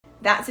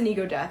That's an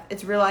ego death.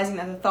 It's realizing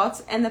that the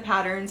thoughts and the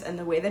patterns and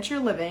the way that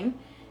you're living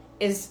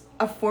is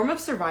a form of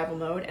survival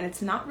mode, and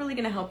it's not really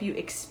going to help you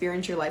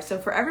experience your life. So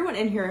for everyone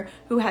in here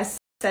who has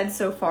said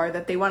so far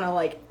that they want to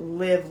like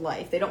live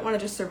life, they don't want to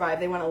just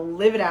survive, they want to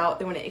live it out,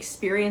 they want to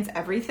experience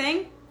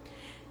everything,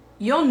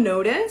 you'll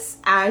notice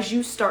as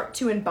you start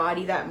to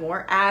embody that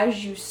more,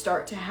 as you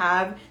start to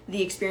have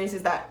the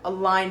experiences that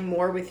align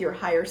more with your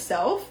higher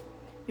self,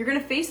 you're going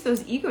to face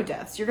those ego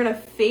deaths. You're going to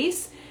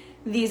face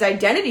these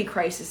identity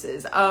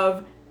crises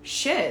of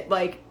shit,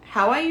 like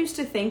how I used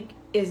to think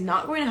is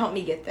not going to help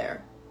me get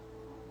there,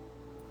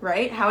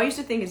 right? How I used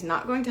to think is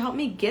not going to help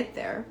me get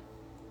there.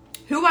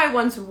 Who I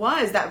once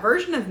was, that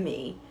version of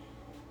me,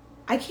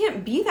 I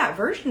can't be that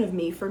version of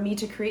me for me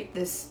to create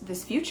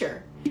this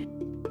future.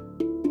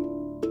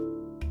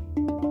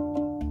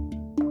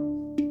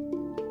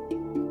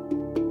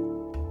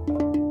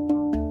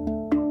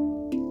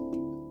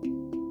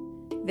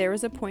 There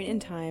was a point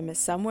in time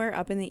somewhere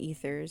up in the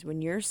ethers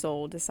when your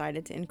soul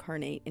decided to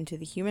incarnate into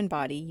the human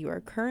body you are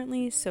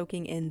currently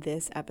soaking in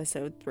this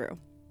episode through.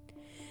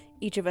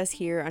 Each of us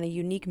here on a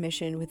unique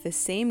mission with the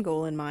same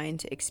goal in mind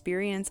to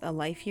experience a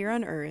life here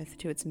on Earth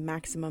to its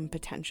maximum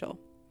potential.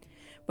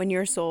 When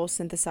your soul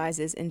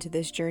synthesizes into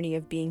this journey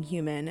of being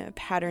human,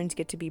 patterns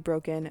get to be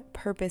broken,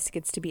 purpose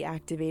gets to be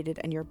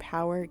activated, and your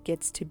power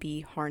gets to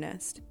be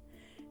harnessed.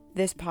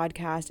 This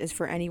podcast is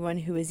for anyone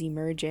who is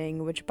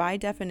emerging, which by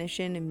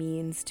definition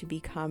means to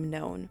become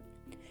known.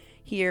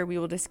 Here we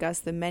will discuss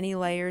the many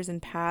layers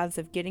and paths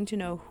of getting to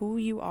know who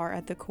you are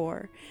at the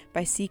core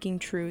by seeking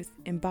truth,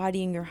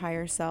 embodying your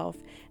higher self,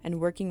 and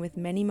working with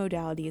many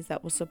modalities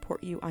that will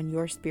support you on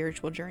your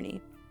spiritual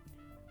journey.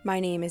 My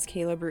name is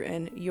Kayla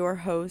Bruton, your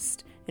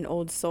host, an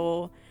old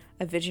soul,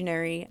 a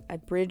visionary, a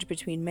bridge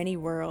between many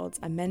worlds,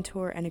 a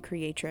mentor, and a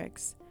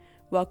creatrix.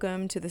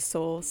 Welcome to the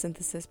Soul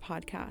Synthesis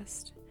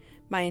Podcast.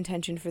 My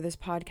intention for this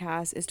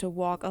podcast is to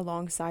walk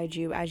alongside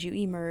you as you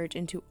emerge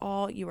into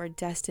all you are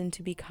destined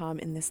to become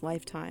in this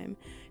lifetime,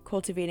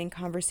 cultivating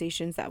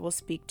conversations that will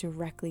speak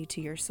directly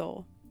to your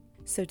soul.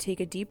 So take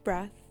a deep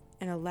breath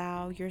and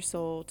allow your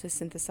soul to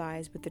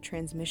synthesize with the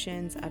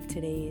transmissions of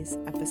today's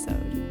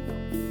episode.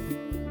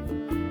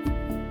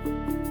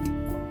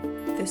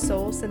 The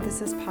Soul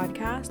Synthesis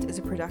Podcast is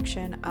a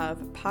production of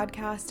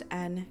Podcast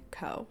 &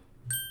 Co.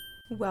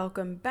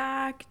 Welcome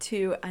back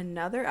to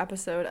another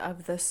episode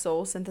of the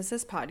Soul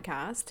Synthesis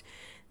Podcast.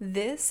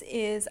 This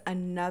is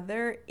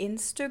another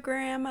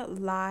Instagram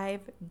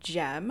live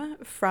gem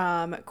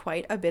from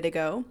quite a bit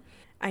ago.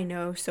 I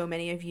know so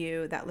many of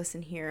you that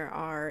listen here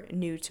are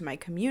new to my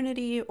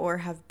community or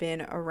have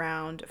been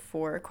around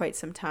for quite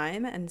some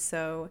time, and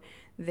so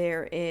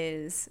there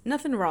is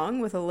nothing wrong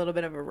with a little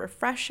bit of a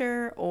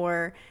refresher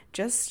or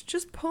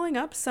just pulling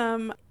up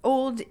some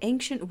old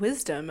ancient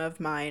wisdom of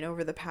mine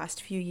over the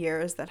past few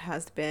years that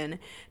has been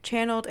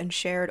channeled and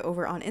shared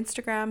over on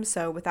Instagram.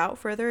 So without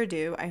further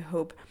ado, I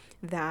hope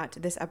that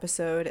this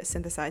episode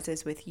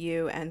synthesizes with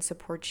you and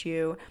supports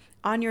you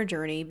on your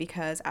journey,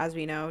 because as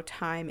we know,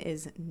 time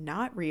is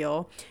not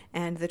real,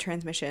 and the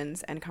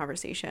transmissions and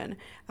conversation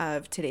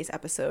of today's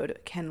episode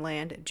can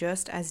land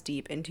just as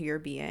deep into your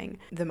being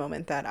the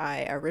moment that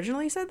I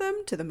originally said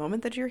them to the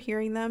moment that you're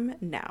hearing them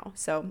now.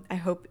 So I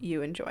hope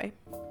you enjoy.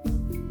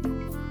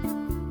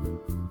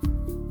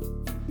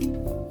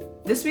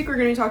 This week we're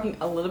going to be talking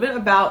a little bit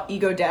about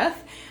ego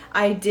death.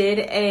 I did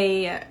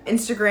a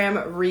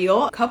Instagram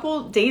reel a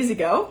couple days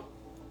ago,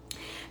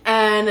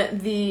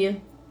 and the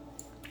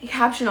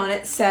caption on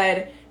it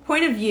said,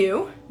 point of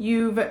view,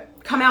 you've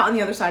come out on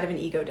the other side of an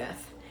ego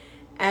death.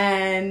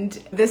 And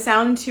the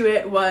sound to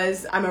it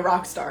was, I'm a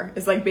rock star,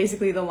 is like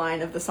basically the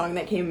line of the song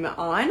that came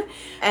on.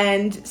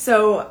 And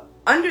so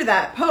under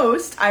that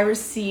post, I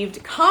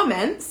received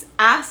comments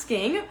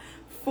asking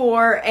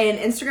for an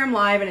Instagram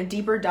live and a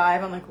deeper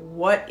dive on like,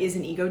 what is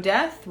an ego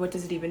death? What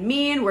does it even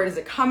mean? Where does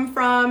it come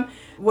from?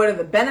 What are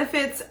the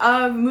benefits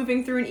of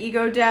moving through an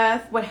ego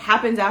death? What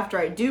happens after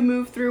I do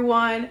move through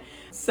one?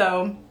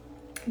 So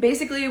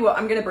basically what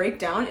I'm going to break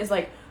down is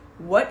like,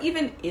 what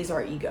even is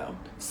our ego?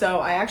 So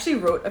I actually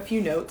wrote a few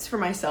notes for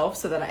myself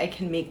so that I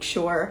can make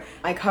sure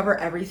I cover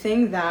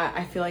everything that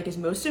I feel like is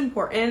most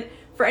important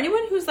for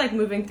anyone who's like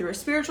moving through a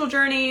spiritual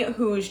journey,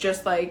 who's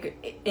just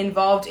like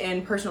involved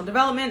in personal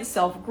development,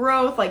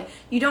 self-growth. Like,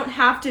 you don't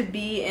have to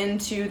be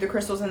into the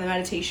crystals and the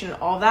meditation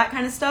and all that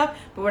kind of stuff.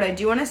 But what I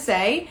do want to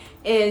say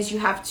is you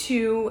have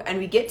to, and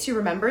we get to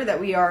remember that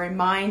we are a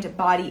mind,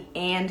 body,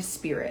 and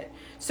spirit.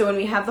 So when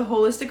we have the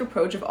holistic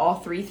approach of all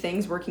three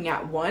things working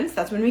at once,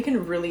 that's when we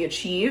can really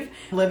achieve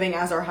living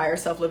as our higher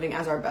self, living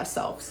as our best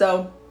self.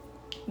 So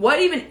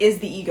what even is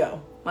the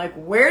ego? Like,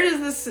 where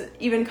does this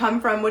even come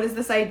from? What is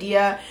this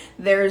idea?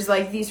 There's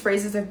like these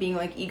phrases of being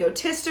like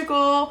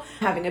egotistical,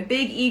 having a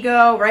big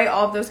ego, right?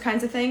 All of those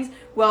kinds of things.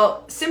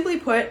 Well, simply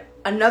put,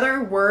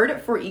 another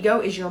word for ego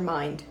is your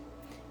mind.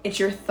 It's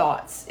your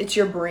thoughts. It's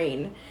your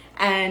brain.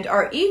 And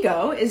our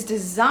ego is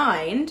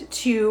designed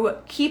to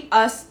keep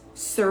us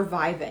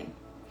surviving.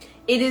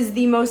 It is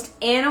the most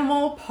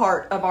animal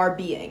part of our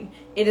being.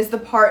 It is the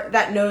part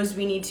that knows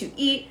we need to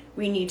eat,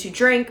 we need to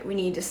drink, we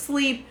need to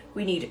sleep,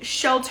 we need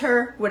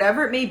shelter,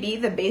 whatever it may be,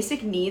 the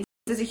basic needs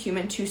as a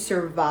human to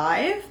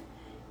survive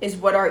is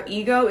what our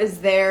ego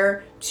is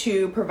there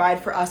to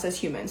provide for us as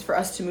humans, for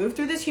us to move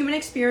through this human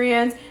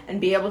experience and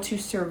be able to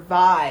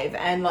survive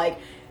and like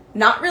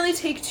not really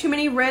take too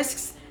many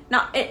risks,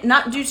 not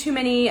do too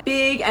many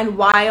big and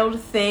wild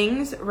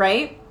things,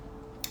 right?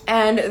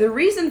 And the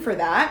reason for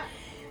that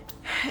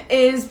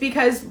is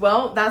because,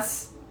 well,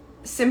 that's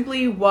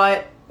simply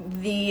what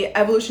the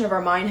evolution of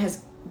our mind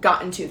has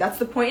gotten to. That's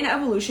the point in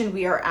evolution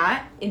we are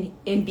at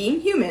in being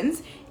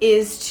humans,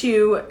 is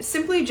to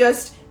simply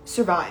just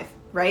survive,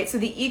 right? So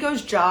the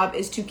ego's job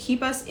is to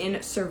keep us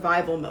in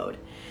survival mode.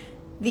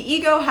 The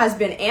ego has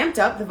been amped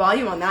up, the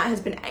volume on that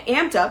has been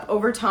amped up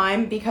over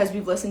time because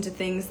we've listened to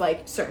things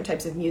like certain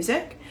types of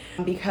music,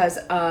 because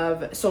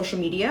of social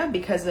media,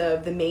 because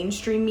of the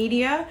mainstream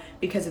media,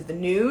 because of the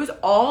news.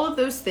 All of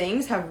those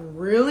things have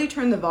really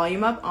turned the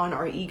volume up on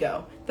our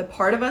ego, the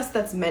part of us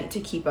that's meant to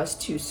keep us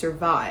to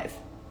survive.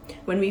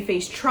 When we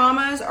face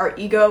traumas, our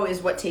ego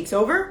is what takes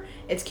over.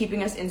 It's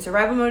keeping us in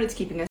survival mode, it's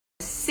keeping us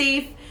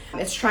safe,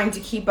 it's trying to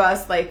keep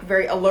us like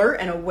very alert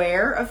and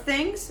aware of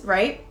things,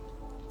 right?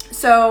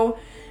 So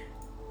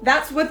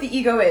that's what the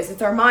ego is.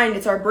 It's our mind,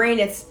 it's our brain,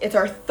 it's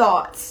our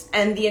thoughts.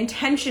 And the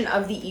intention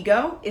of the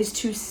ego is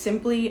to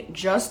simply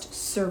just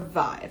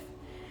survive.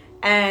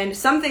 And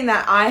something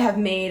that I have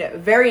made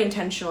very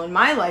intentional in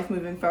my life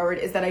moving forward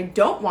is that I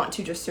don't want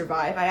to just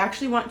survive. I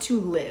actually want to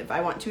live.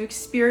 I want to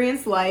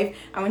experience life.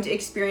 I want to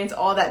experience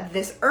all that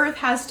this earth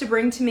has to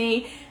bring to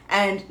me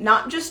and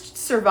not just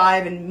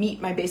survive and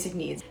meet my basic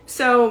needs.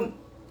 So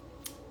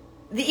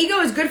the ego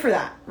is good for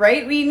that,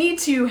 right? We need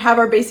to have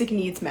our basic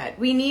needs met.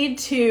 We need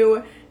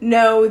to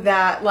know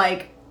that,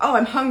 like, oh,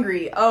 I'm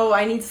hungry. Oh,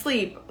 I need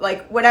sleep.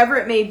 Like, whatever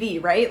it may be,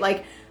 right?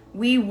 Like,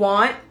 we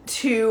want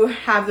to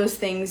have those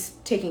things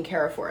taken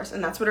care of for us.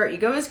 And that's what our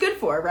ego is good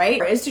for,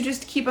 right? Is to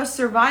just keep us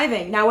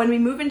surviving. Now, when we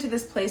move into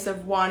this place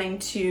of wanting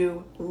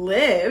to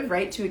live,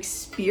 right? To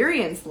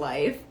experience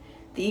life,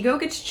 the ego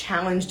gets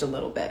challenged a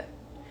little bit,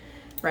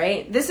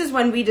 right? This is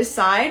when we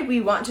decide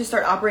we want to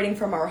start operating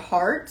from our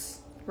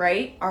hearts,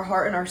 right? Our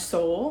heart and our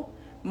soul,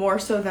 more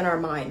so than our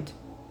mind.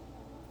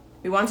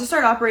 We want to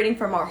start operating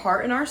from our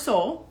heart and our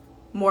soul,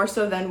 more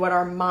so than what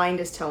our mind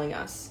is telling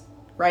us,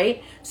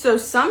 right? So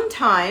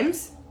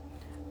sometimes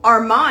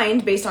our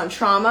mind, based on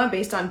trauma,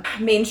 based on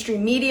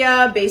mainstream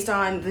media, based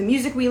on the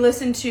music we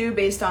listen to,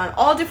 based on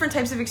all different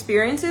types of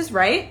experiences,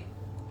 right?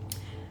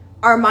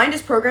 Our mind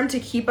is programmed to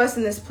keep us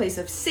in this place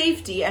of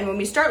safety. And when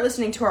we start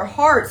listening to our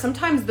heart,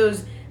 sometimes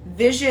those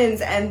visions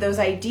and those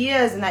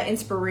ideas and that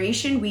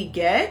inspiration we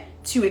get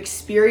to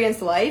experience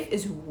life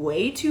is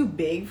way too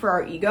big for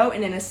our ego,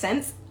 and in a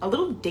sense, a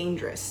little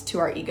dangerous to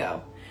our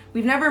ego.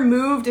 We've never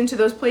moved into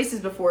those places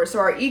before, so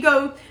our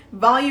ego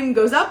volume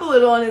goes up a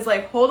little and is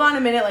like, hold on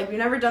a minute, like we've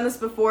never done this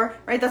before,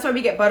 right? That's why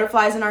we get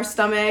butterflies in our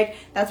stomach.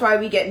 That's why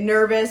we get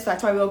nervous.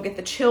 That's why we'll get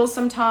the chills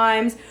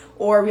sometimes,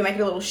 or we might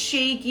get a little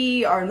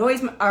shaky. Our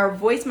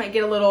voice might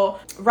get a little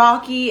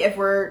rocky if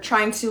we're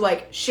trying to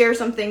like share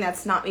something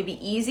that's not maybe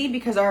easy,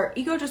 because our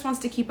ego just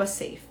wants to keep us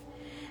safe.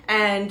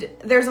 And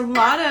there's a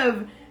lot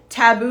of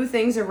taboo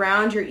things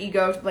around your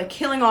ego, like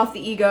killing off the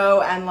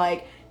ego and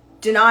like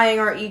denying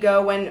our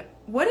ego, when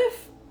what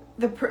if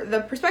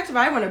the perspective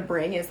I want to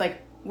bring is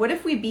like, what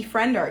if we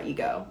befriend our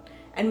ego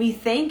and we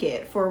thank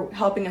it for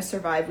helping us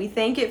survive? We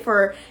thank it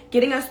for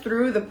getting us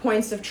through the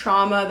points of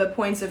trauma, the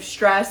points of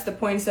stress, the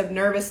points of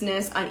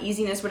nervousness,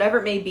 uneasiness, whatever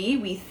it may be.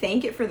 We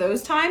thank it for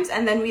those times.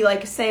 And then we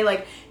like say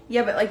like,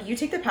 yeah, but like you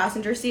take the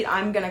passenger seat.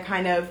 I'm going to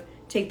kind of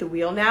take the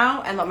wheel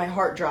now and let my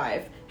heart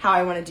drive how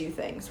I want to do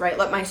things, right?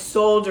 Let my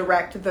soul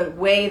direct the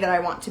way that I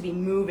want to be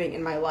moving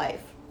in my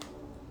life.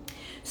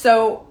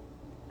 So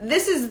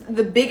this is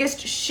the biggest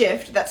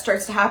shift that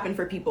starts to happen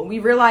for people. We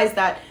realize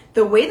that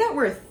the way that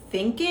we're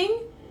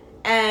thinking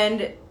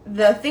and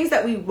the things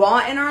that we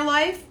want in our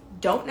life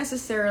don't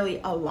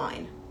necessarily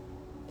align.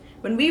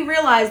 When we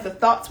realize the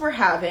thoughts we're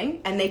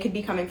having, and they could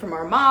be coming from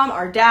our mom,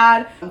 our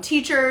dad,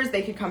 teachers,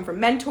 they could come from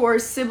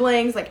mentors,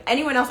 siblings, like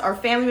anyone else, our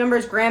family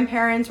members,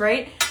 grandparents,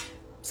 right?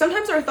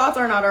 Sometimes our thoughts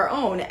are not our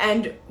own.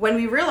 And when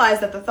we realize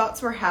that the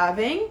thoughts we're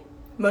having,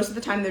 most of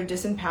the time they're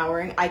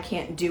disempowering. I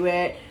can't do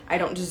it. I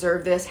don't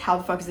deserve this. How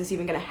the fuck is this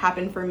even going to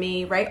happen for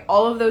me, right?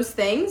 All of those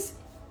things,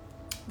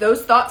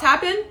 those thoughts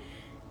happen.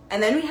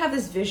 And then we have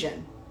this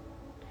vision.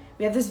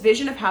 We have this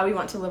vision of how we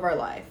want to live our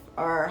life,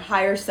 our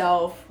higher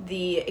self,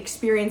 the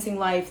experiencing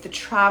life, the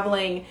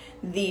traveling,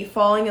 the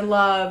falling in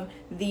love,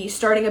 the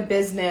starting a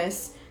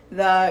business,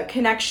 the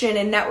connection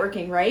and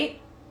networking,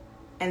 right?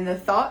 And the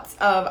thoughts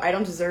of, I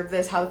don't deserve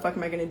this. How the fuck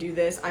am I going to do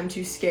this? I'm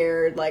too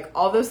scared. Like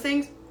all those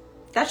things,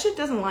 that shit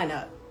doesn't line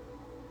up.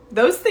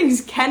 Those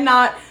things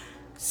cannot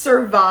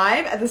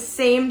survive at the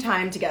same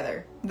time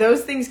together.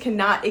 Those things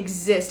cannot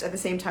exist at the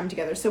same time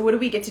together. So what do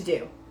we get to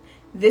do?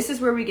 This is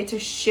where we get to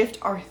shift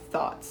our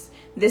thoughts.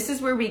 This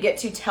is where we get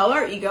to tell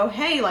our ego,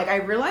 hey, like I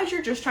realize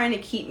you're just trying to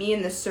keep me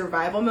in this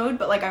survival mode,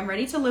 but like I'm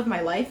ready to live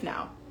my life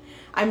now.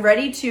 I'm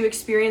ready to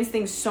experience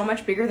things so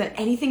much bigger than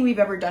anything we've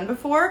ever done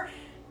before.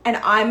 And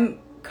I'm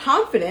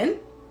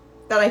confident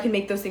that I can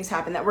make those things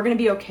happen, that we're going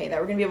to be okay, that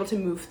we're going to be able to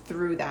move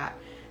through that,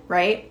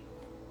 right?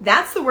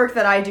 That's the work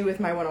that I do with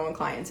my one-on-one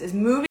clients, is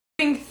moving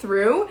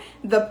through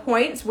the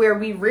points where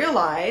we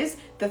realize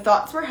the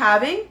thoughts we're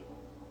having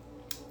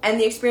and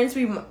the experience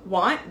we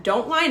want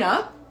don't line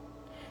up.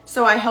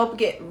 So I help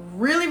get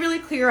really, really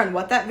clear on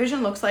what that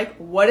vision looks like.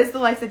 What is the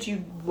life that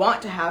you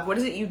want to have? What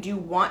is it you do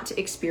want to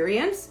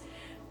experience?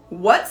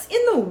 What's in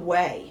the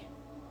way?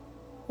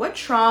 What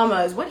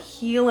traumas, what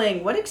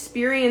healing, what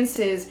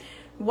experiences,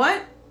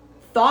 what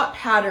thought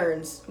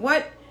patterns,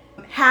 what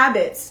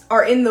habits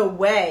are in the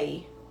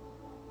way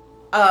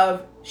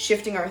of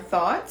shifting our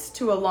thoughts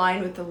to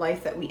align with the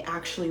life that we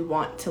actually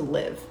want to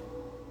live?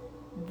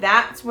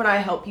 That's what I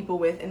help people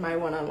with in my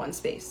one-on-one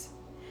space.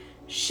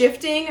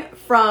 Shifting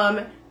from,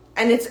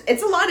 and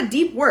it's a lot of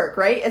deep work,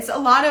 right? It's a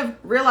lot of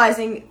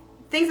realizing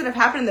things that have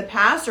happened in the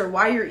past or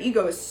why your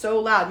ego is so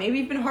loud. Maybe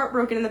you've been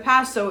heartbroken in the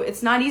past, so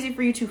it's not easy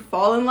for you to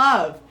fall in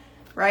love,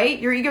 right?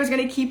 Your ego is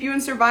going to keep you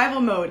in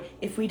survival mode.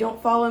 If we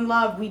don't fall in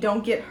love, we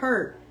don't get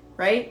hurt,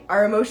 right?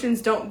 Our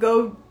emotions don't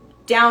go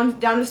down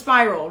the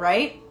spiral,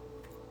 right?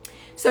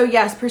 So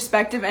yes,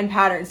 perspective and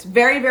patterns,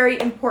 very,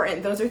 very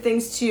important. Those are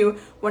things to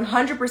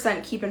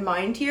 100% keep in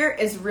mind here,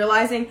 is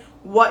realizing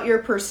what your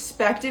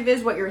perspective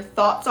is, what your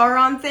thoughts are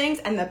on things,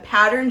 and the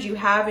patterns you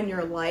have in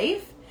your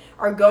life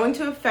are going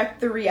to affect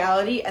the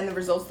reality and the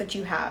results that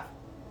you have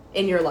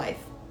in your life.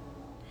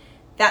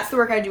 That's the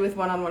work I do with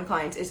one-on-one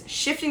clients, is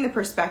shifting the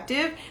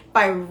perspective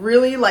by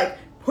really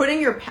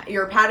putting your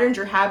patterns,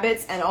 your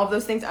habits, and all of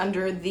those things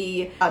under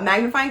the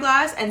magnifying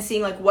glass and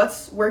seeing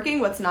what's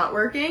working, what's not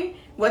working,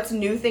 what's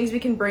new things we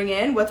can bring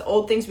in, what's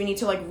old things we need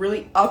to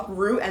really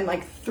uproot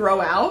and throw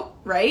out,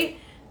 right?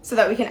 So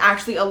that we can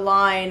actually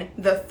align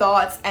the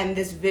thoughts and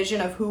this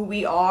vision of who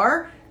we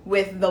are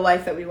with the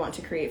life that we want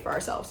to create for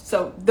ourselves.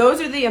 So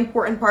those are the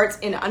important parts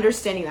in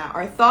understanding that.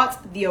 Our thoughts,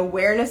 the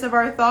awareness of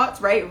our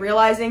thoughts, right?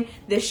 Realizing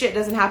this shit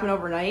doesn't happen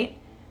overnight,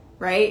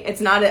 right?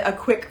 It's not a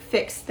quick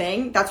fix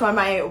thing. That's why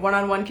my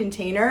one-on-one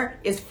container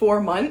is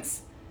 4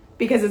 months,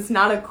 because it's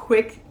not a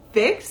quick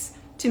fix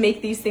to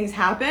make these things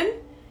happen.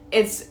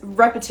 It's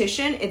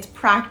repetition, it's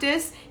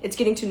practice, it's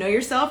getting to know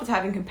yourself, it's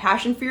having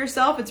compassion for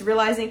yourself, it's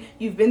realizing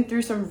you've been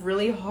through some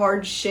really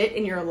hard shit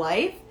in your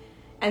life,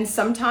 and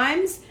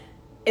sometimes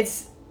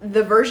it's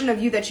the version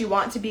of you that you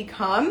want to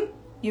become.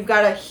 You've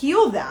got to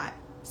heal that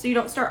so you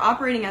don't start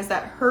operating as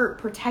that hurt,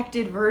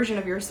 protected version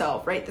of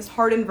yourself, right? This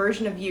hardened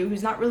version of you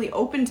who's not really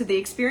open to the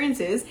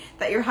experiences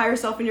that your higher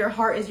self in your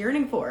heart is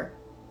yearning for.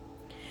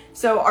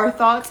 So our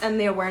thoughts and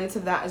the awareness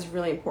of that is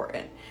really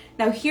important.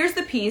 Now here's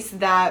the piece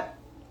that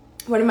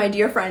one of my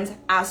dear friends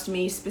asked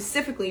me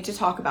specifically to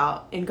talk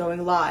about in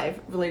going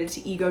live, related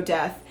to ego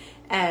death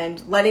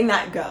and letting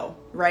that go,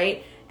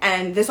 right?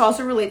 And this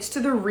also relates to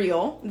the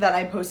reel that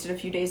I posted a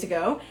few days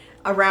ago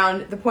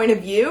around the point of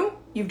view.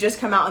 You've just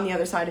come out on the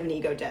other side of an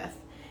ego death.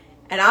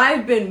 And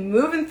I've been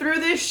moving through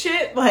this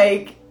shit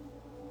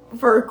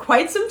for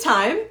quite some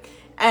time.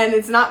 And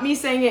it's not me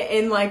saying it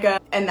in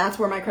and that's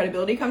where my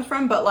credibility comes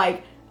from,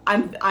 but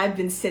I've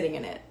been sitting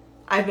in it.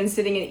 I've been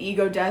sitting in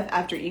ego death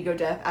after ego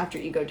death after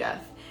ego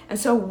death. And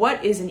so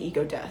what is an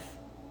ego death?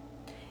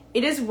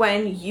 It is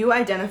when you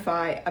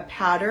identify a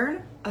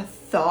pattern, a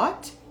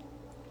thought,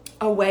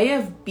 a way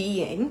of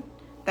being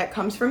that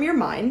comes from your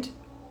mind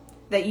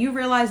that you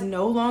realize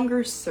no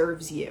longer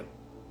serves you,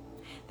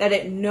 that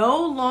it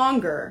no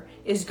longer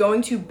is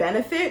going to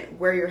benefit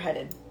where you're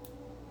headed.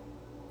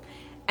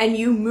 And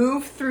you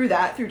move through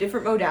that through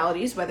different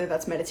modalities, whether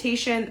that's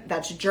meditation,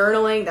 that's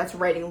journaling, that's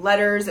writing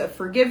letters of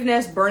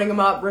forgiveness, burning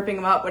them up, ripping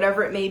them up,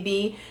 whatever it may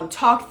be.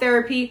 Talk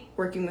therapy,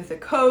 working with a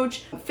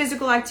coach,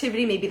 physical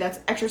activity, maybe that's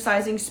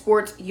exercising,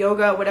 sports,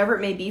 yoga, whatever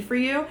it may be for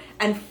you,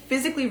 and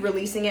physically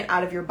releasing it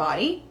out of your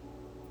body.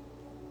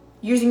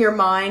 Using your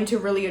mind to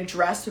really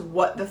address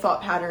what the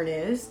thought pattern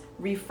is,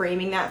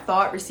 reframing that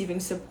thought, receiving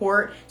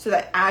support so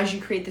that as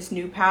you create this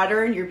new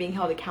pattern, you're being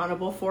held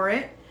accountable for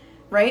it.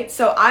 Right?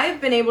 So I've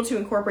been able to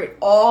incorporate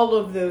all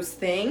of those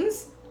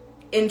things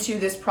into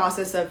this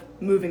process of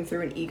moving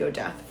through an ego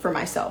death for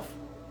myself.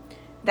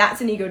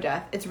 That's an ego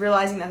death. It's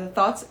realizing that the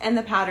thoughts and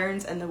the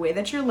patterns and the way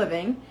that you're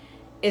living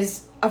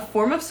is a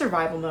form of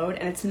survival mode,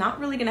 and it's not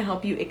really going to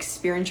help you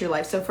experience your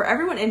life. So for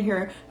everyone in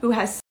here who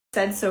has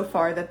said so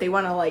far that they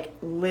want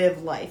to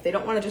live life, they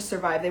don't want to just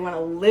survive, they want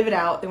to live it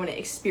out, they want to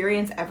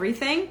experience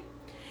everything.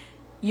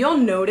 You'll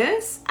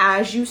notice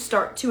as you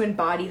start to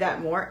embody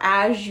that more,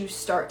 as you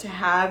start to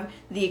have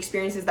the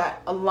experiences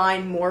that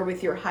align more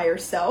with your higher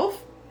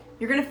self,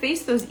 you're going to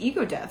face those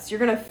ego deaths. You're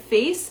going to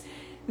face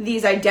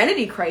these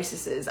identity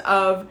crises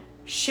of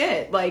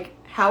shit,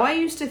 how I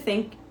used to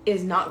think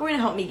is not going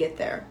to help me get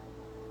there,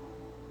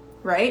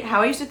 right?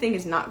 How I used to think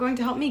is not going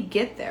to help me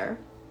get there.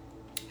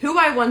 Who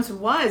I once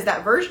was,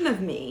 that version of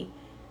me,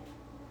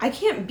 I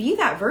can't be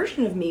that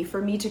version of me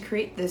for me to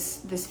create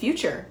this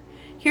future.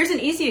 Here's an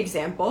easy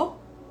example.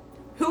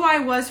 Who I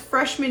was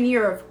freshman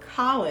year of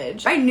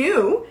college, I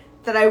knew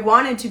that I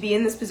wanted to be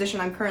in this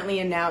position I'm currently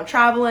in now,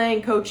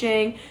 traveling,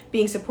 coaching,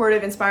 being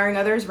supportive, inspiring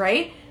others,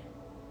 right?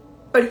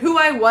 But who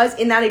I was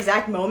in that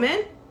exact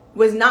moment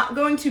was not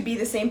going to be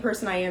the same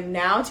person I am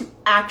now to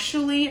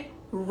actually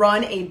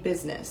run a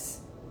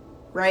business,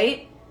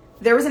 right?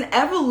 There was an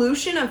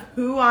evolution of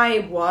who I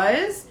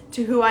was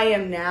to who I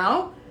am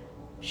now.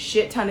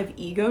 Shit ton of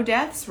ego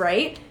deaths,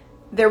 right?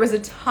 There was a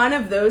ton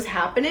of those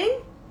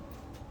happening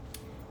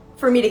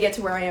for me to get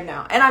to where I am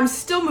now. And I'm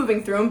still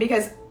moving through them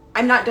because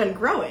I'm not done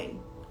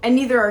growing, and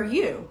neither are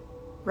you,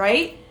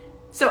 right?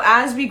 So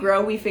as we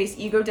grow, we face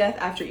ego death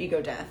after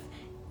ego death.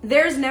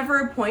 There's never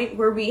a point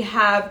where we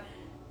have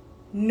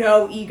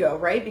no ego,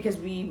 right? Because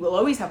we will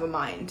always have a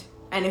mind.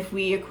 And if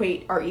we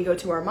equate our ego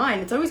to our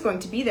mind, it's always going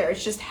to be there.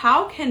 It's just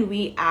how can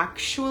we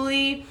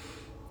actually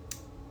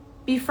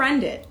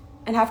befriend it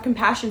and have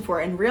compassion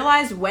for it and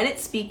realize when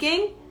it's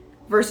speaking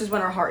versus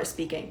when our heart is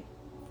speaking.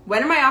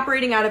 When am I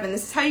operating out of, and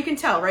this is how you can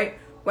tell, right?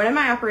 When am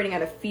I operating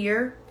out of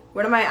fear?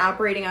 When am I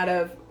operating out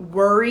of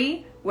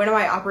worry? When am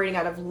I operating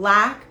out of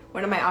lack?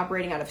 When am I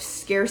operating out of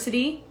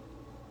scarcity?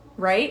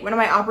 Right? When am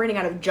I operating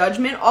out of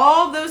judgment?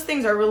 All of those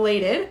things are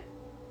related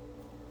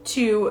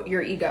to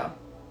your ego.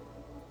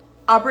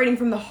 Operating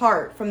from the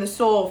heart, from the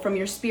soul, from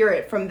your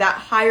spirit, from that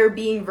higher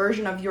being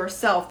version of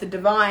yourself, the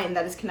divine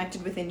that is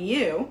connected within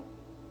you.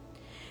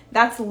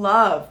 That's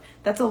love.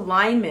 That's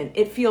alignment.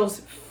 It feels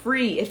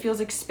free. It feels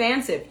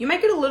expansive. You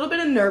might get a little bit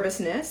of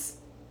nervousness,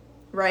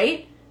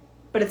 right?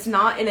 But it's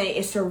not in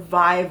a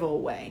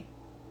survival way.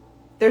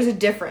 There's a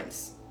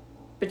difference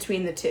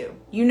between the two.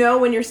 You know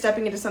when you're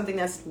stepping into something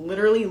that's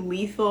literally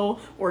lethal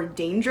or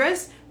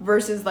dangerous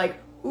versus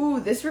like, ooh,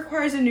 this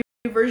requires a new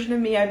version of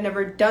me. I've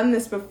never done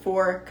this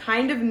before.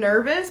 Kind of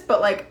nervous,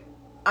 but like,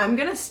 I'm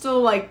gonna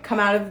still like come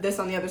out of this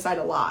on the other side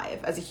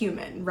alive as a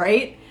human,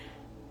 right?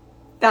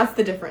 That's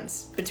the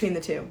difference between the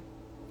two.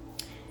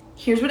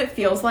 Here's what it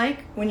feels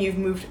like when you've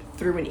moved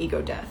through an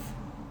ego death.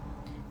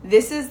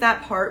 This is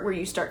that part where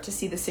you start to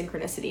see the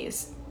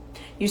synchronicities.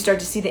 You start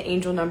to see the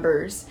angel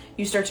numbers.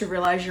 You start to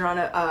realize you're on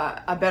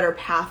a better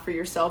path for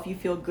yourself. You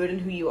feel good in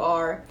who you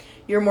are.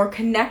 You're more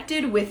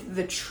connected with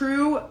the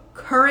true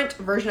current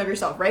version of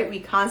yourself, right?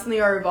 We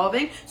constantly are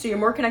evolving. So you're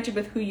more connected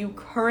with who you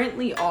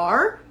currently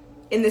are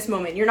in this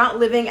moment. You're not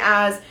living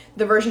as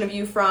the version of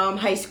you from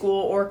high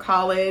school or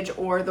college,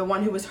 or the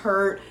one who was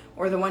hurt,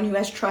 or the one who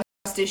has trust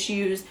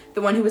issues,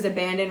 the one who was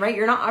abandoned, right?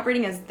 You're not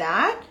operating as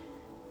that.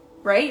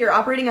 Right? You're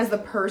operating as the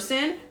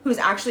person who's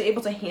actually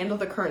able to handle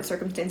the current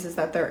circumstances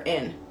that they're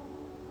in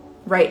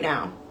right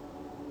now.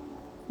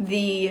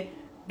 The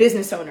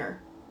business owner,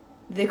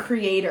 the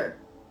creator,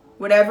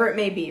 whatever it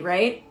may be,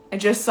 right? I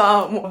just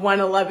saw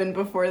 111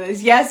 before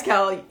this. Yes,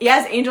 Kel.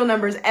 Yes, angel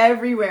numbers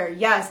everywhere.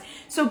 Yes.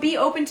 So be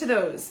open to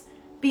those.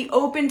 Be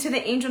open to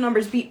the angel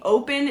numbers. Be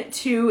open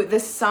to the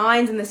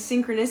signs and the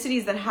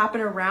synchronicities that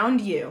happen around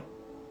you.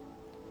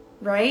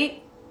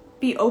 Right?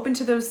 Be open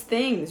to those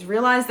things.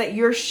 Realize that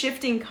you're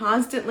shifting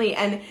constantly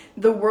and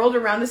the world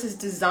around us is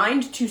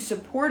designed to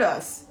support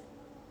us.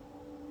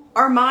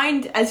 Our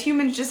mind as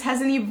humans just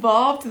hasn't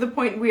evolved to the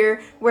point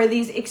where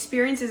these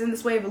experiences and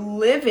this way of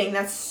living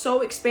that's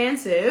so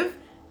expansive,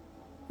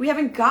 we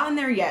haven't gotten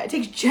there yet. It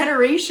takes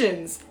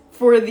generations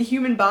for the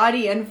human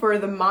body and for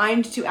the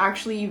mind to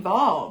actually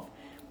evolve.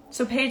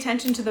 So pay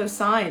attention to those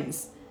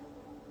signs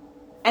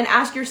and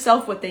ask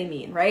yourself what they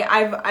mean, right?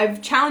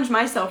 I've challenged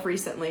myself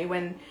recently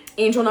when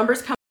angel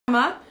numbers come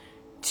up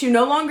to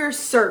no longer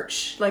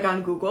search like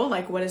on Google,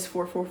 like what does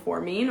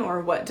 444 mean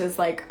or what does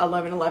like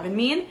 1111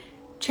 mean?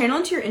 Channel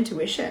into your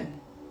intuition.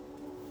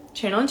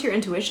 Channel into your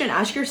intuition.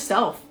 Ask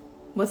yourself,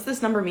 what's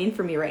this number mean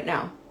for me right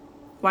now?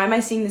 Why am I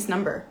seeing this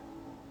number?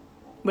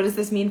 What does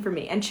this mean for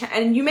me?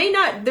 And you may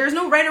not, there's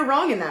no right or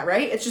wrong in that,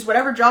 right? It's just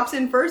whatever drops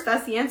in first,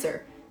 that's the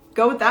answer.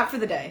 Go with that for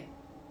the day.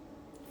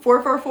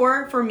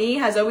 444 for me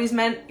has always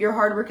meant your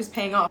hard work is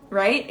paying off,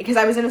 right? Because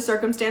I was in a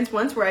circumstance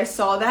once where I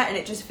saw that and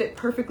it just fit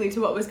perfectly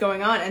to what was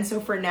going on. And so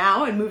for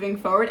now and moving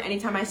forward,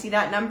 anytime I see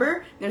that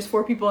number, there's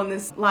 4 people in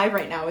this live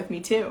right now with me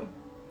too,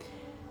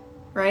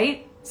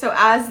 right? So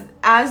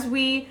as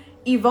we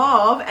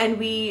evolve and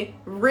we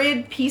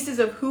rid pieces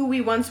of who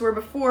we once were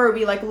before,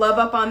 we like love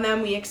up on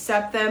them, we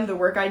accept them, the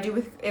work I do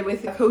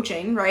with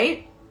coaching,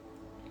 right?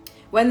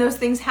 When those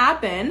things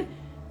happen,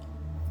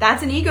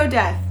 that's an ego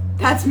death.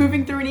 That's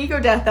moving through an ego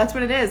death. That's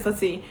what it is. Let's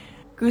see.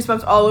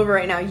 Goosebumps all over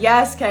right now.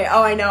 Yes, okay.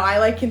 Oh, I know.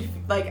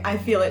 I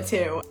feel it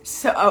too.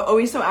 So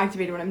always so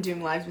activated when I'm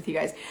doing lives with you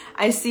guys.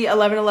 I see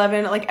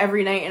 1111 like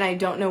every night and I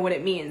don't know what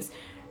it means.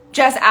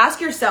 Just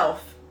ask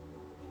yourself.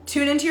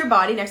 Tune into your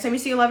body. Next time you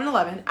see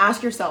 1111,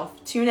 ask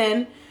yourself. Tune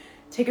in.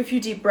 Take a few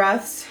deep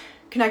breaths.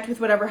 Connect with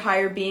whatever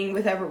higher being,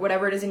 with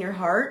whatever it is in your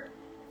heart.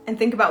 And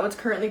think about what's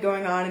currently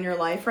going on in your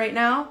life right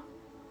now.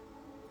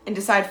 And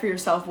decide for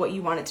yourself what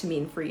you want it to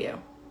mean for you.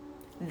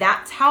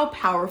 That's how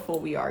powerful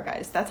we are,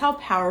 guys. That's how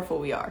powerful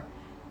we are.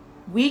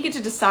 We get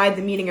to decide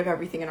the meaning of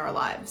everything in our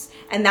lives.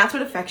 And that's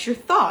what affects your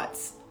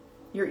thoughts,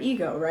 your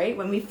ego, right?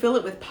 When we fill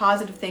it with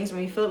positive things,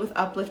 when we fill it with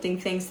uplifting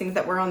things, things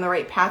that we're on the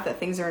right path, that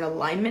things are in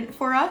alignment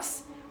for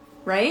us,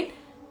 right?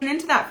 And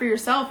into that for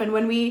yourself. And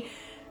when we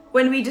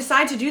when we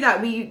decide to do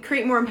that, we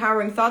create more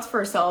empowering thoughts for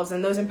ourselves,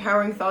 and those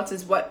empowering thoughts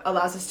is what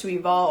allows us to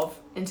evolve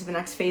into the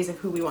next phase of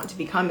who we want to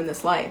become in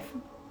this life.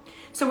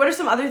 So what are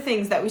some other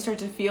things that we start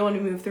to feel when we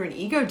move through an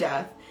ego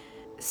death?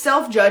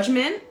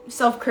 Self-judgment,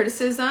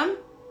 self-criticism,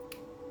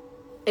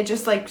 it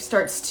just like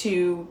starts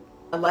to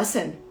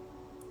lessen.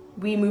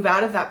 We move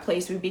out of that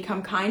place. We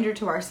become kinder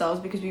to ourselves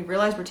because we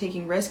realize we're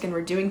taking risk and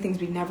we're doing things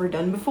we've never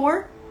done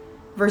before,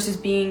 versus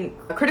being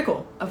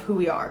critical of who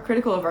we are,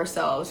 critical of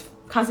ourselves,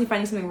 constantly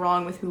finding something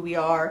wrong with who we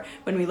are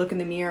when we look in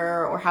the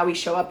mirror, or how we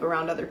show up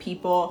around other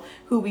people,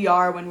 who we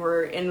are when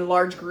we're in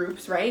large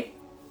groups, right?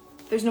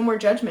 There's no more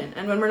judgment.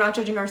 And when we're not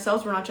judging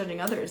ourselves, we're not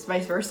judging others,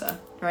 vice versa,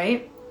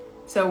 right?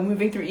 So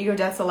moving through ego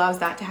deaths allows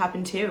that to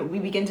happen too. We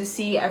begin to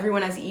see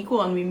everyone as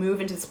equal, and we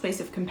move into this place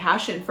of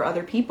compassion for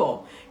other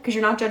people because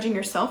you're not judging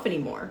yourself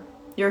anymore.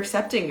 You're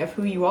accepting of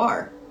who you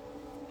are.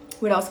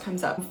 What else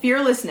comes up?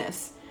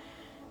 Fearlessness,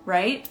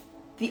 right?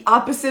 The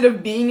opposite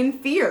of being in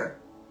fear.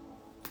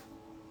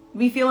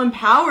 We feel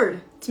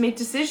empowered to make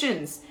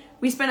decisions.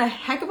 We spend a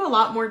heck of a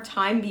lot more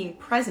time being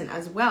present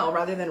as well,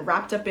 rather than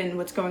wrapped up in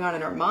what's going on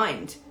in our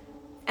mind.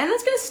 And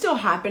that's going to still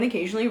happen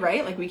occasionally,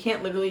 right? Like we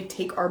can't literally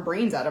take our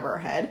brains out of our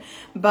head,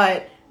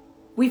 but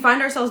we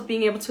find ourselves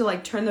being able to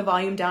like turn the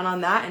volume down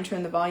on that and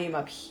turn the volume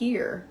up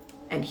here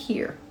and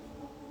here,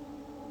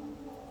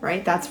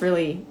 right? That's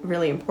really,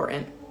 really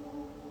important.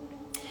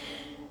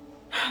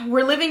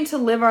 We're living to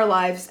live our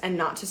lives and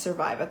not to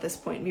survive at this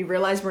point. We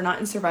realize we're not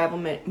in survival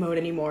mode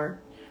anymore.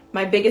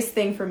 My biggest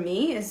thing for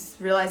me is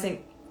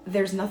realizing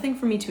there's nothing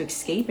for me to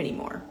escape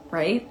anymore,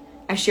 right?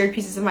 I shared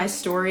pieces of my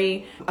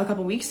story a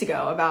couple weeks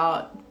ago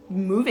about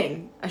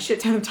moving a shit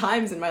ton of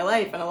times in my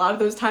life. And a lot of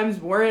those times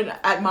weren't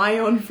at my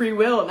own free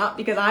will, not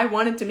because I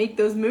wanted to make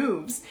those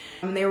moves.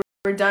 And they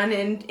were done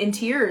in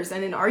tears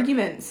and in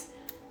arguments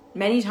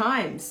many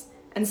times.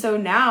 And so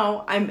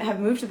now I have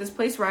moved to this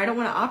place where I don't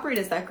want to operate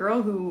as that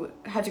girl who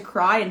had to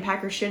cry and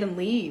pack her shit and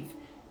leave,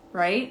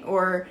 right?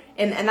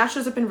 And that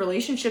shows up in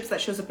relationships,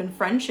 that shows up in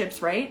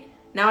friendships, right?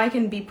 Now I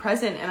can be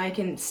present and I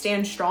can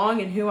stand strong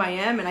in who I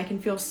am, and I can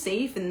feel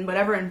safe in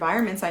whatever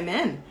environments I'm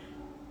in.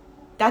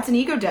 That's an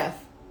ego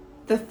death.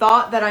 The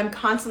thought that I'm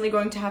constantly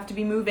going to have to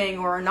be moving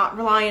or not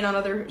relying on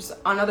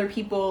other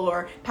people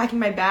or packing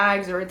my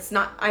bags, or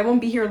I won't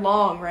be here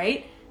long,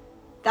 right?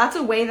 That's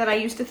a way that I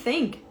used to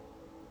think.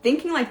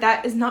 Thinking like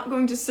that is not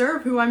going to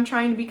serve who I'm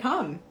trying to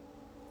become.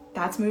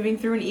 That's moving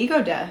through an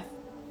ego death.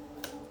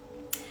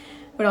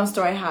 What else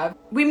do I have?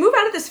 We move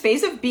out of this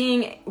phase of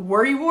being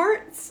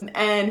worrywarts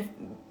and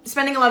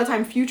spending a lot of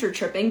time future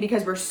tripping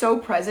because we're so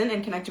present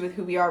and connected with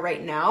who we are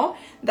right now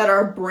that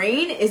our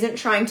brain isn't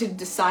trying to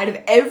decide of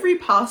every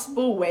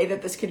possible way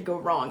that this could go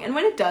wrong. And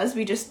when it does,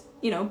 we just,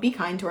 be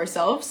kind to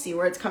ourselves, see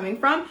where it's coming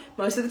from.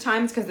 Most of the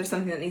time it's because there's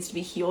something that needs to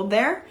be healed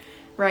there,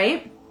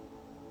 right?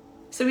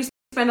 So we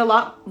spend a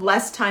lot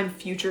less time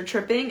future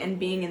tripping and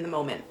being in the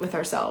moment with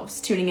ourselves,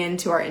 tuning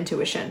into our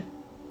intuition.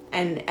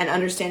 And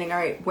understanding, all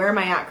right, where am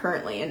I at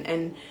currently?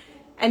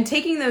 And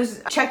taking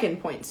those check-in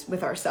points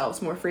with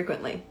ourselves more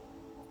frequently.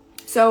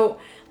 So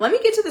let me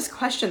get to this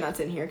question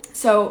that's in here.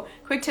 So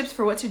quick tips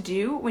for what to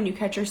do when you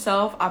catch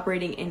yourself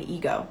operating in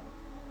ego.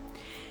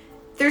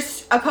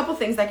 There's a couple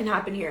things that can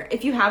happen here.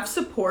 If you have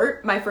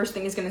support, my first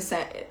thing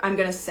I'm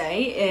gonna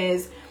say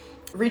is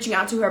reaching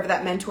out to whoever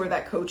that mentor,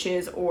 that coach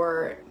is,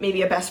 or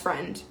maybe a best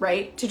friend,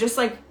 right? To just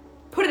like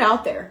put it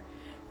out there.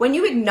 When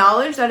you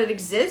acknowledge that it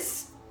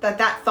exists,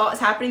 that thought is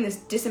happening, this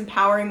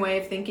disempowering way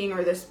of thinking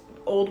or this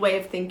old way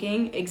of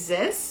thinking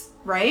exists,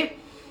 right?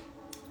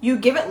 You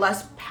give it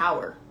less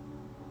power.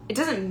 It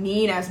doesn't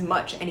mean as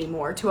much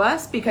anymore to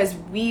us because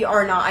we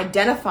are not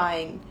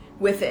identifying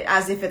with it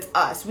as if it's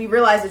us. We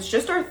realize it's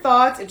just our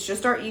thoughts, it's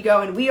just our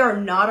ego, and we are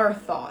not our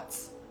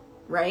thoughts,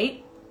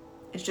 right?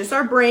 It's just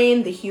our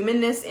brain, the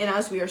humanness in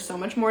us. We are so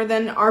much more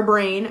than our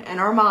brain and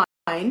our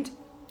mind.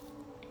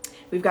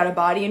 We've got a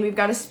body and we've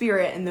got a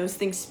spirit, and those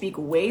things speak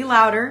way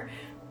louder.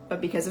 But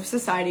because of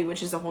society,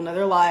 which is a whole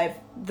nother live,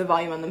 the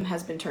volume on them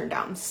has been turned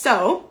down.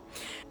 So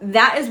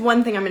that is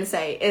one thing I'm going to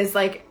say is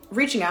like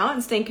reaching out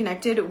and staying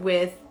connected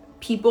with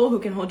people who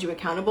can hold you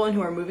accountable and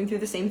who are moving through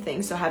the same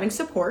thing. So having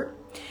support.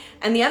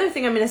 And the other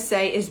thing I'm going to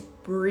say is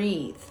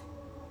breathe.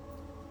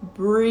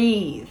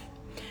 Breathe.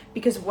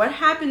 Because what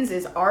happens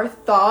is our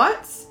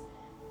thoughts,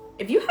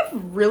 if you have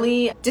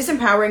really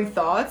disempowering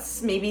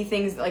thoughts, maybe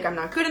things like I'm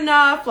not good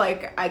enough,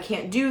 like I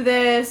can't do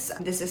this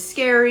is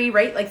scary,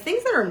 right? Like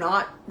things that are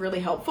not really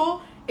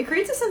helpful, it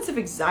creates a sense of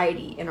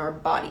anxiety in our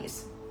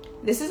bodies.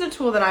 This is a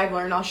tool that I've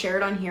learned. I'll share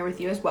it on here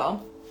with you as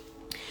well.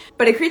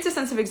 But it creates a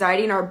sense of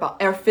anxiety in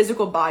our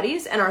physical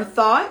bodies, and our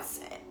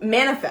thoughts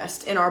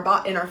manifest in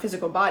our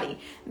physical body.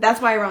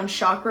 That's why around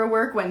chakra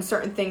work, when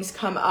certain things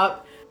come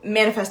up,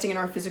 manifesting in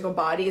our physical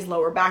bodies,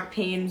 lower back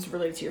pains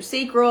related to your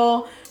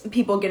sacral,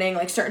 people getting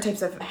like certain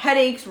types of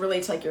headaches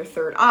related to like your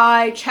third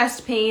eye,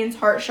 chest pains,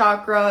 heart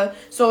chakra,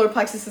 solar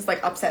plexus is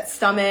like upset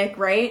stomach,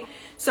 right?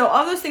 So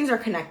all those things are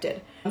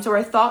connected. So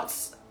our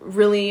thoughts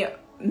really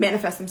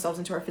manifest themselves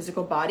into our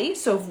physical body.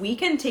 So if we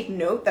can take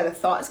note that a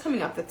thought is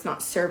coming up that's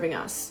not serving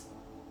us,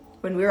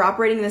 when we're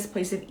operating in this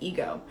place of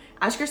ego,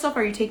 ask yourself,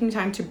 are you taking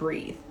time to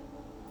breathe?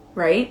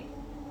 Right?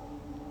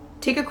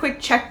 Take a quick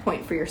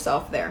checkpoint for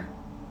yourself there.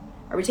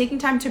 Are we taking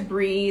time to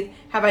breathe?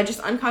 Have I just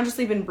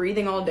unconsciously been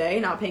breathing all day,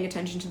 not paying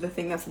attention to the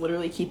thing that's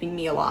literally keeping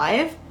me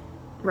alive?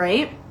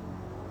 Right?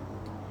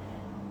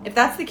 If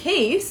that's the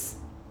case,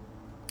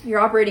 you're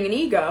operating an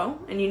ego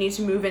and you need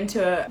to move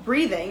into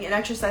breathing. An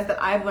exercise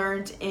that I've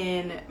learned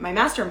in my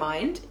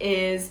mastermind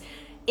is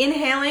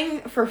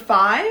inhaling for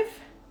 5.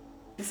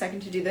 A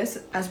second to do this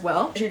as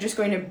well. You're just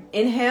going to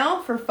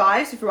inhale for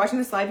 5. So if you're watching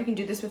this live, you can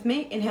do this with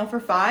me. Inhale for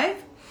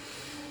 5.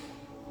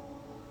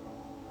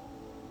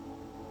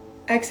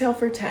 Exhale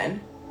for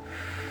 10.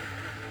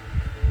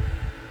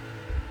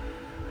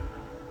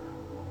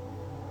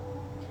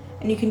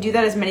 And you can do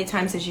that as many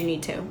times as you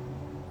need to.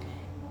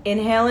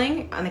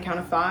 Inhaling on the count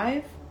of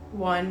 5.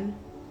 1,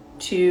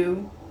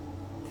 2,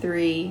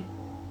 3,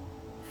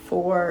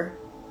 4,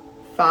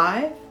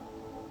 5.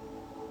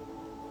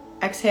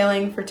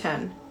 Exhaling for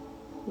 10.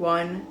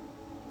 1,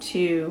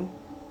 2,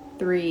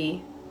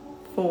 3,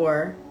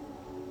 4,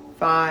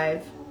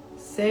 5,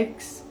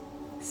 6,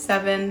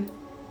 7,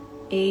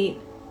 8,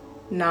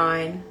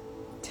 9,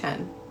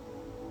 10.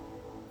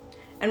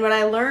 And what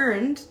I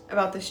learned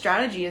about this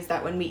strategy is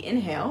that when we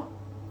inhale,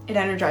 it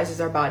energizes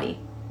our body.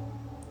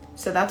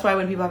 So that's why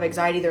when people have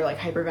anxiety, they're like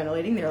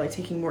hyperventilating, they're like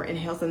taking more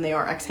inhales than they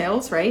are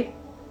exhales, right?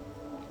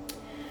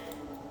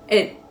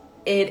 It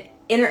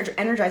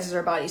energizes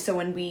our body. So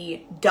when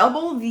we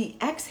double the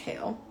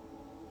exhale,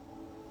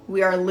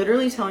 we are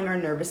literally telling our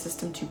nervous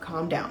system to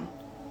calm down,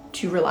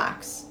 to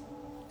relax.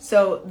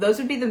 So those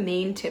would be the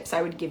main tips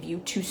I would give you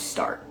to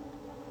start.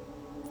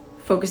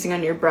 Focusing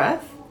on your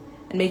breath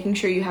and making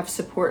sure you have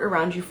support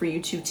around you for you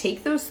to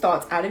take those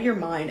thoughts out of your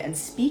mind and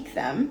speak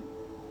them,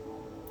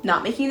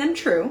 not making them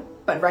true,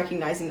 but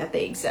recognizing that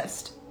they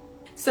exist.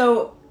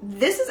 So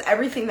this is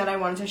everything that I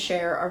wanted to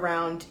share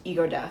around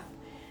ego death.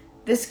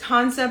 This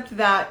concept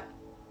that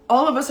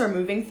all of us are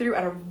moving through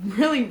at a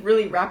really,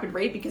 really rapid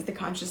rate because the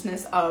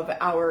consciousness of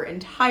our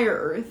entire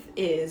earth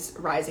is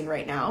rising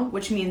right now,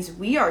 which means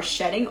we are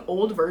shedding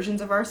old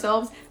versions of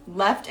ourselves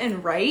left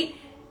and right,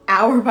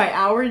 hour by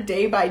hour,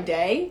 day by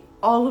day,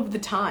 all of the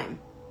time.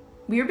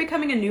 We are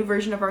becoming a new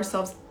version of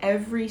ourselves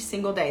every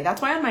single day.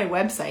 That's why on my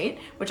website,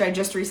 which I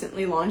just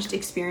recently launched,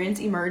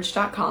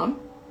 experienceenerge.com,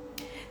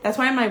 that's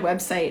why on my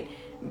website,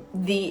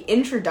 the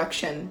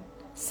introduction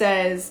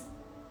says,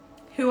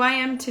 who I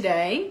am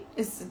today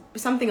is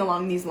something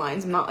along these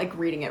lines. I'm not like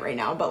reading it right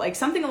now, but like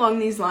something along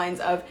these lines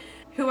of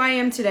who I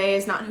am today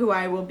is not who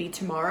I will be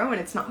tomorrow,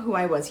 and it's not who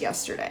I was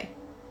yesterday.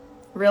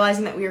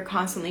 Realizing that we are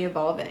constantly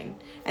evolving.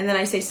 And then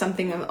I say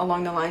something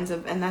along the lines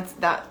of, and that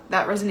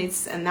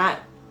resonates, and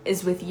that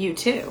is with you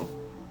too,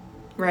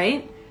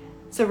 right?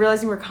 So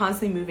realizing we're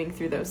constantly moving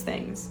through those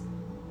things.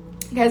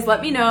 Guys,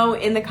 let me know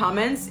in the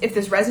comments if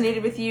this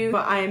resonated with you.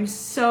 I am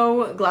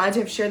so glad to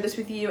have shared this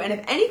with you. And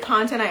if any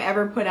content I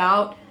ever put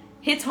out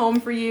hits home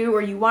for you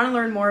or you want to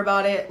learn more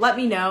about it, let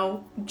me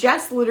know.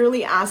 Jess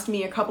literally asked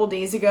me a couple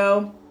days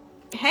ago,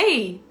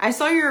 hey, I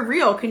saw your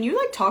reel. Can you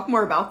like talk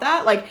more about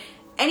that? Like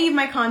any of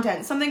my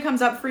content, something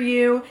comes up for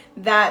you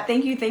that,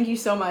 thank you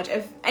so much.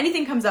 If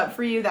anything comes up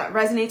for you that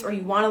resonates or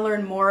you want to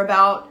learn more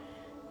about,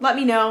 let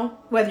me know.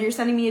 Whether you're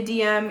sending me a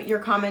DM, you're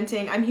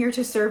commenting, I'm here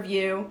to serve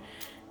you.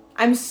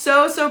 I'm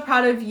so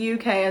proud of you,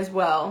 Kay, as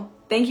well.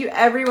 Thank you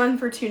everyone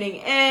for tuning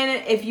in.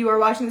 If you are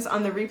watching this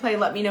on the replay,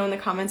 let me know in the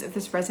comments if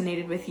this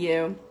resonated with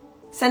you.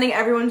 Sending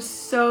everyone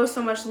so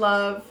much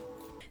love.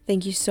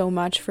 Thank you so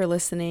much for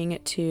listening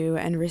to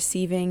and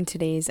receiving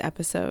today's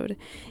episode.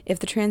 If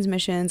the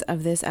transmissions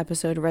of this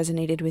episode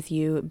resonated with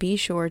you, be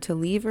sure to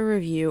leave a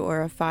review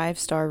or a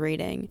 5-star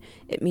rating.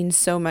 It means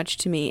so much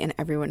to me and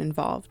everyone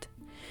involved.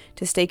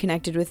 To stay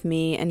connected with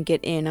me and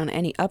get in on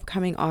any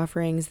upcoming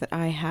offerings that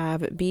I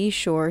have, be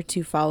sure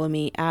to follow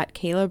me at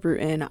Kayla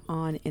Bruton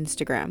on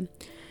Instagram.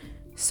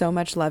 So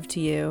much love to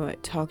you.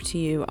 Talk to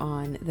you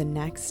on the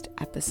next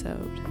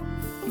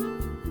episode.